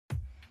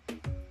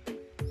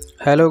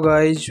Hello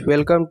guys,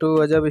 welcome to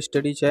Ajab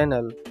study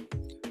channel.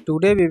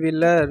 Today we will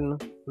learn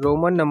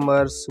Roman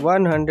numbers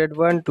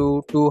 101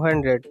 to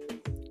 200.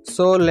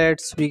 So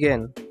let's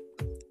begin.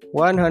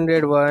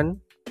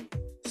 101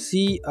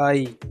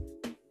 CI,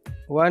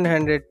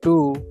 102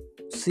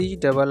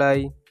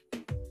 CII,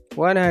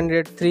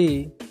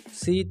 103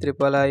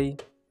 CIII,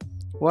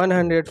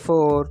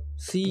 104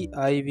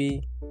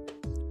 CIV,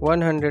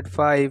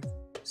 105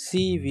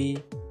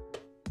 CV,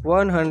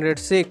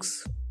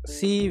 106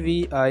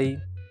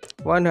 CVI,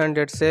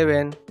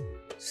 107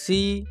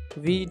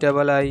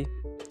 CVII,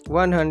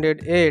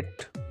 108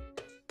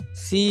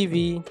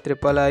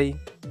 CVIII,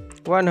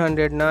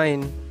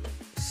 109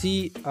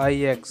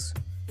 CIX,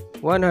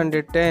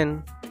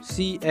 110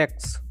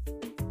 CX,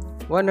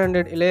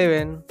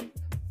 111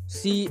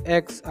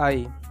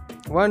 CXI,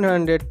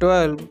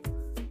 112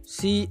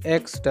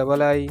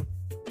 CXII,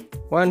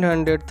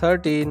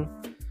 113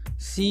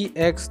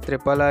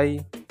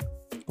 CXIII,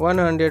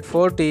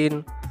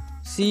 114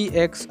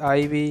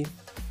 CXIV,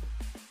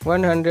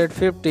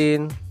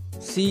 115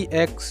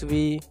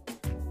 CXV,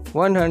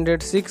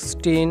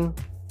 116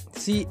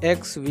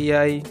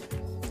 CXVI,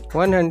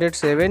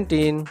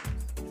 117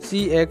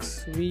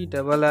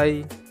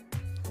 CXVII,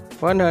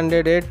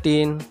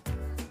 118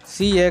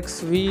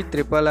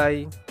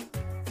 CXVIII,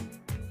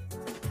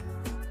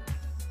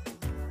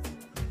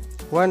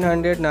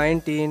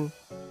 119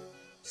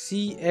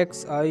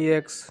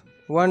 CXIX,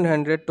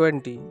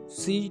 120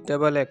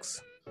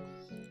 CXX,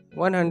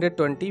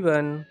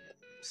 121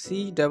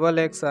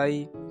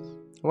 CXXI,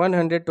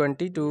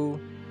 122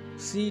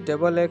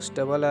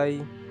 CXXII,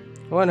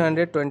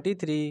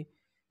 123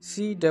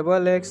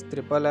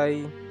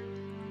 CXXIII,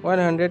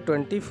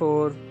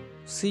 124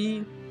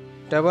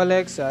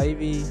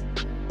 CXXIV,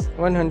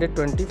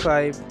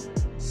 125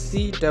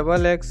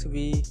 CXXV,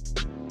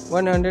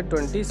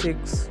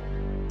 126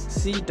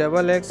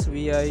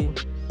 CXXVI,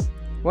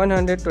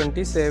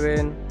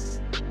 127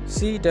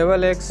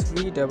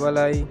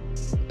 CXXVII,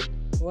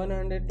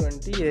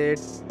 128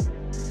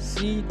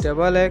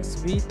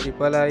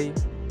 CXXVIII,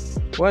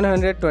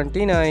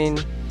 129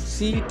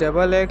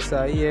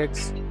 CXXIX,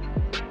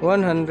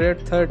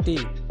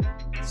 130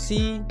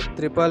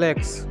 CXXX,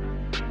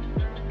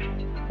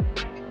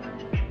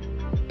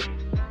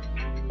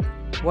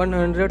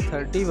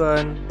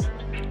 131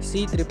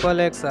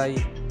 CXXXI,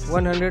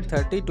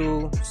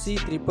 132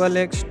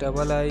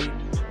 CXXXII,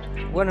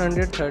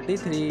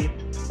 133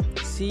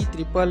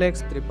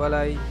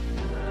 CXXXIII,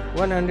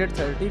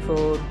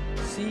 134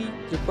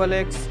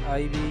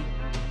 CXXXIV,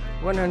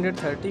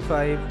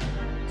 135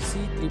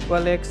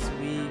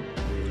 CXXXV,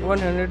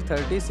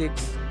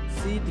 136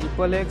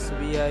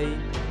 CXXXVI,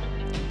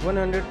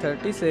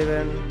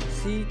 137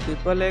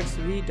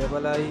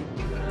 CXXXVII,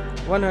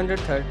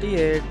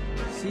 138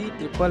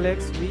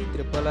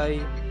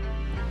 CXXXVIII,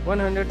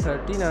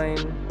 139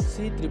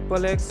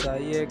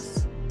 CXXXIX,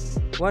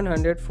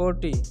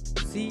 140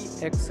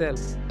 CXL,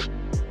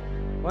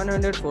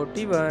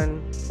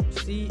 141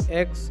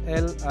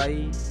 CXLI,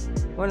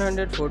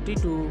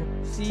 142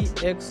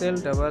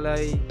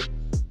 CXLII,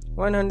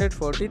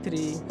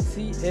 143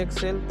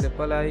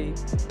 CXLIII,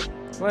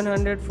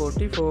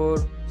 144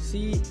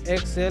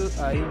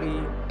 CXLIV,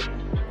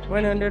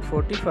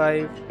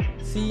 145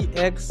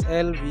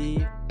 CXLV,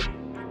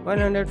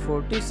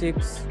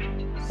 146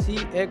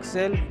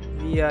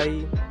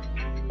 CXLVI,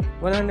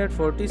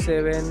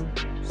 147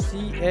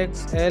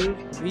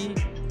 CXLVII,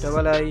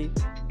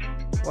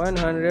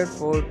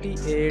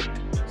 148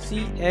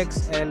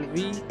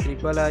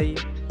 CXLVIII,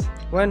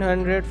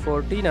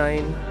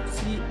 149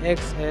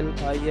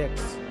 CXLIX,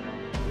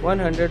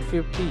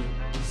 150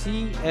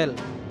 CL,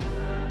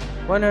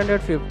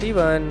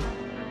 151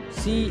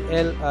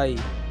 CLI,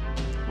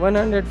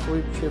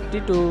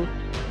 152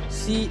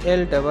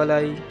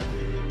 CLII,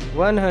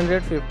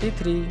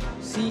 153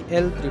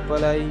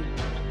 CLIII,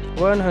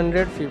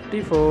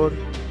 154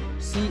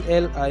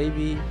 CLIV,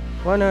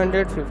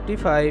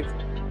 155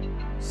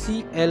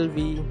 CLV,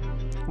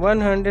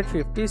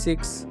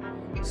 156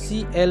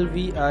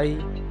 CLVI,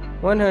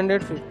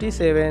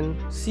 157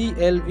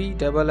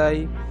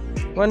 CLVII,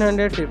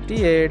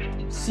 158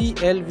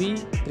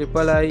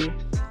 CLVIII,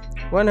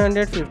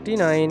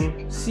 159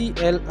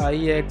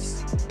 CLIX,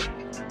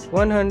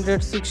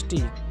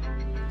 160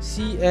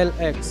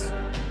 CLX,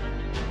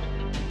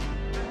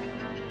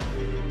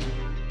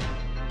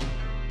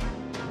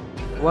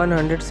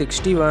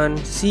 161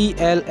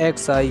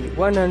 CLXI,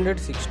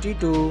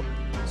 162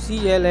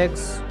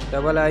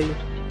 CLXII,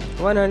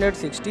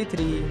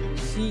 163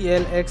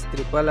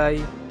 CLXIII,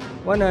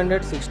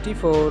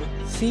 164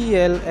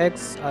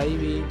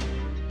 CLXIV,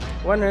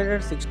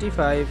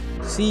 165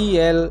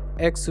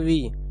 CLXV,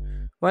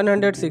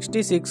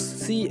 166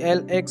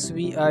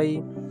 CLXVI,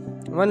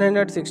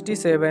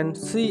 167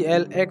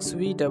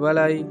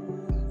 CLXVII,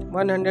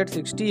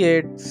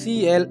 168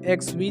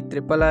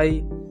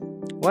 CLXVIII,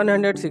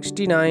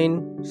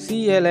 169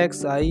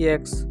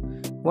 CLXIX,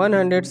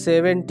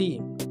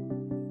 170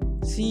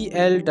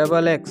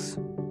 CLXX,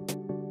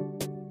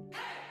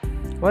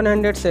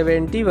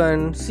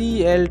 171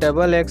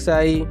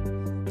 CLXXI,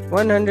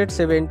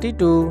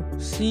 172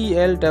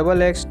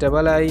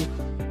 CLXXII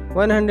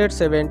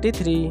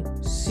 173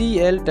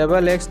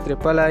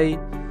 CLXXIII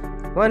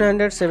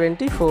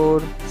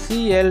 174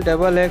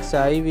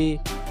 CLXXIV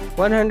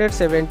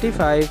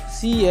 175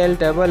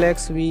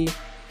 CLXXV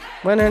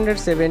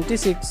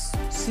 176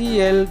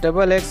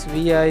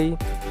 CLXXVI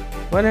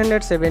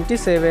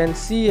 177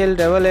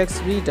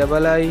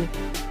 CLXXVII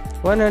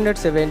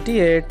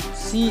 178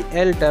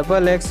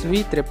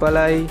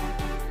 CLXXVIII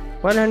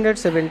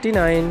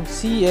 179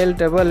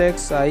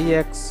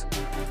 CLXXIX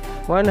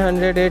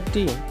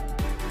 180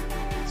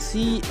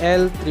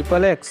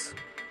 CLXXX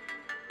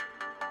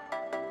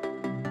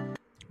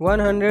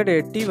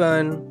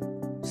 181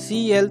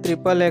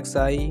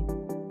 CLXXXI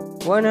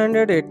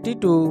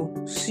 182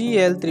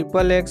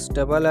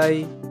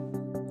 CLXXXII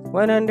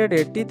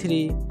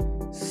 183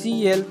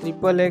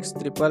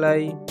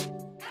 CLXXXIII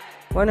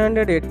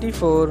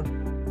 184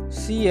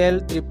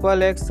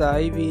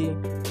 CLXXXIV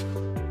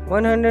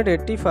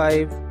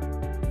 185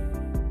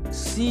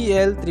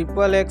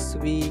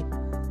 CLXXXV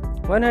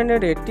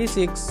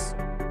 186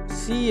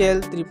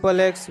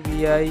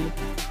 CLXXXVI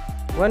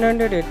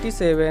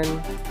 187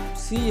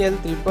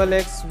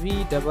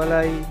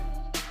 CLXXXVII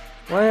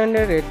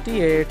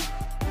 188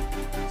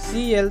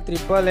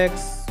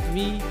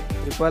 CLXXXVIII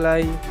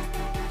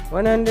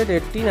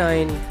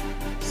 189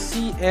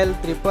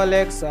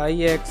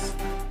 CLXXXIX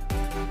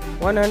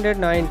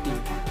 190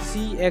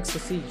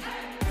 CXC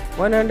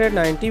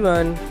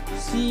 191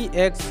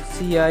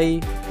 CXCI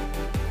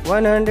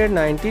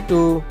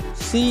 192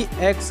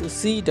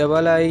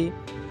 CXCII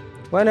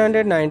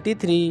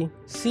 193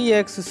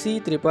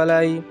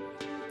 CXCIII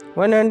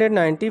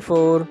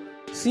 194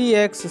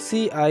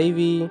 CXCIV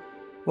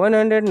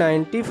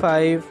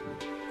 195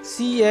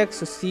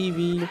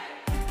 CXCV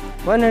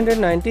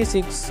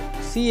 196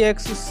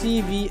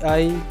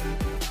 CXCVI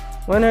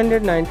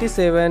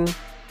 197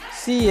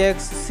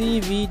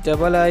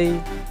 CXCVII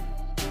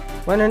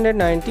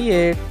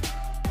 198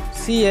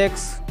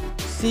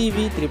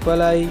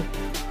 CXCVIII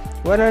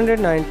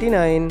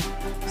 199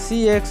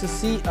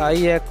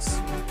 CXCIX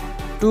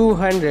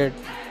 200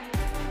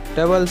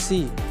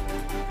 CC.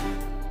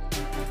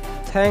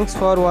 Thanks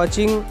for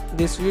watching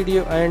this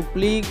video and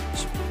please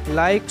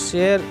like,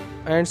 share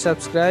and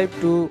subscribe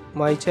to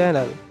my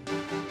channel.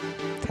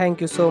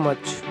 Thank you so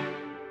much.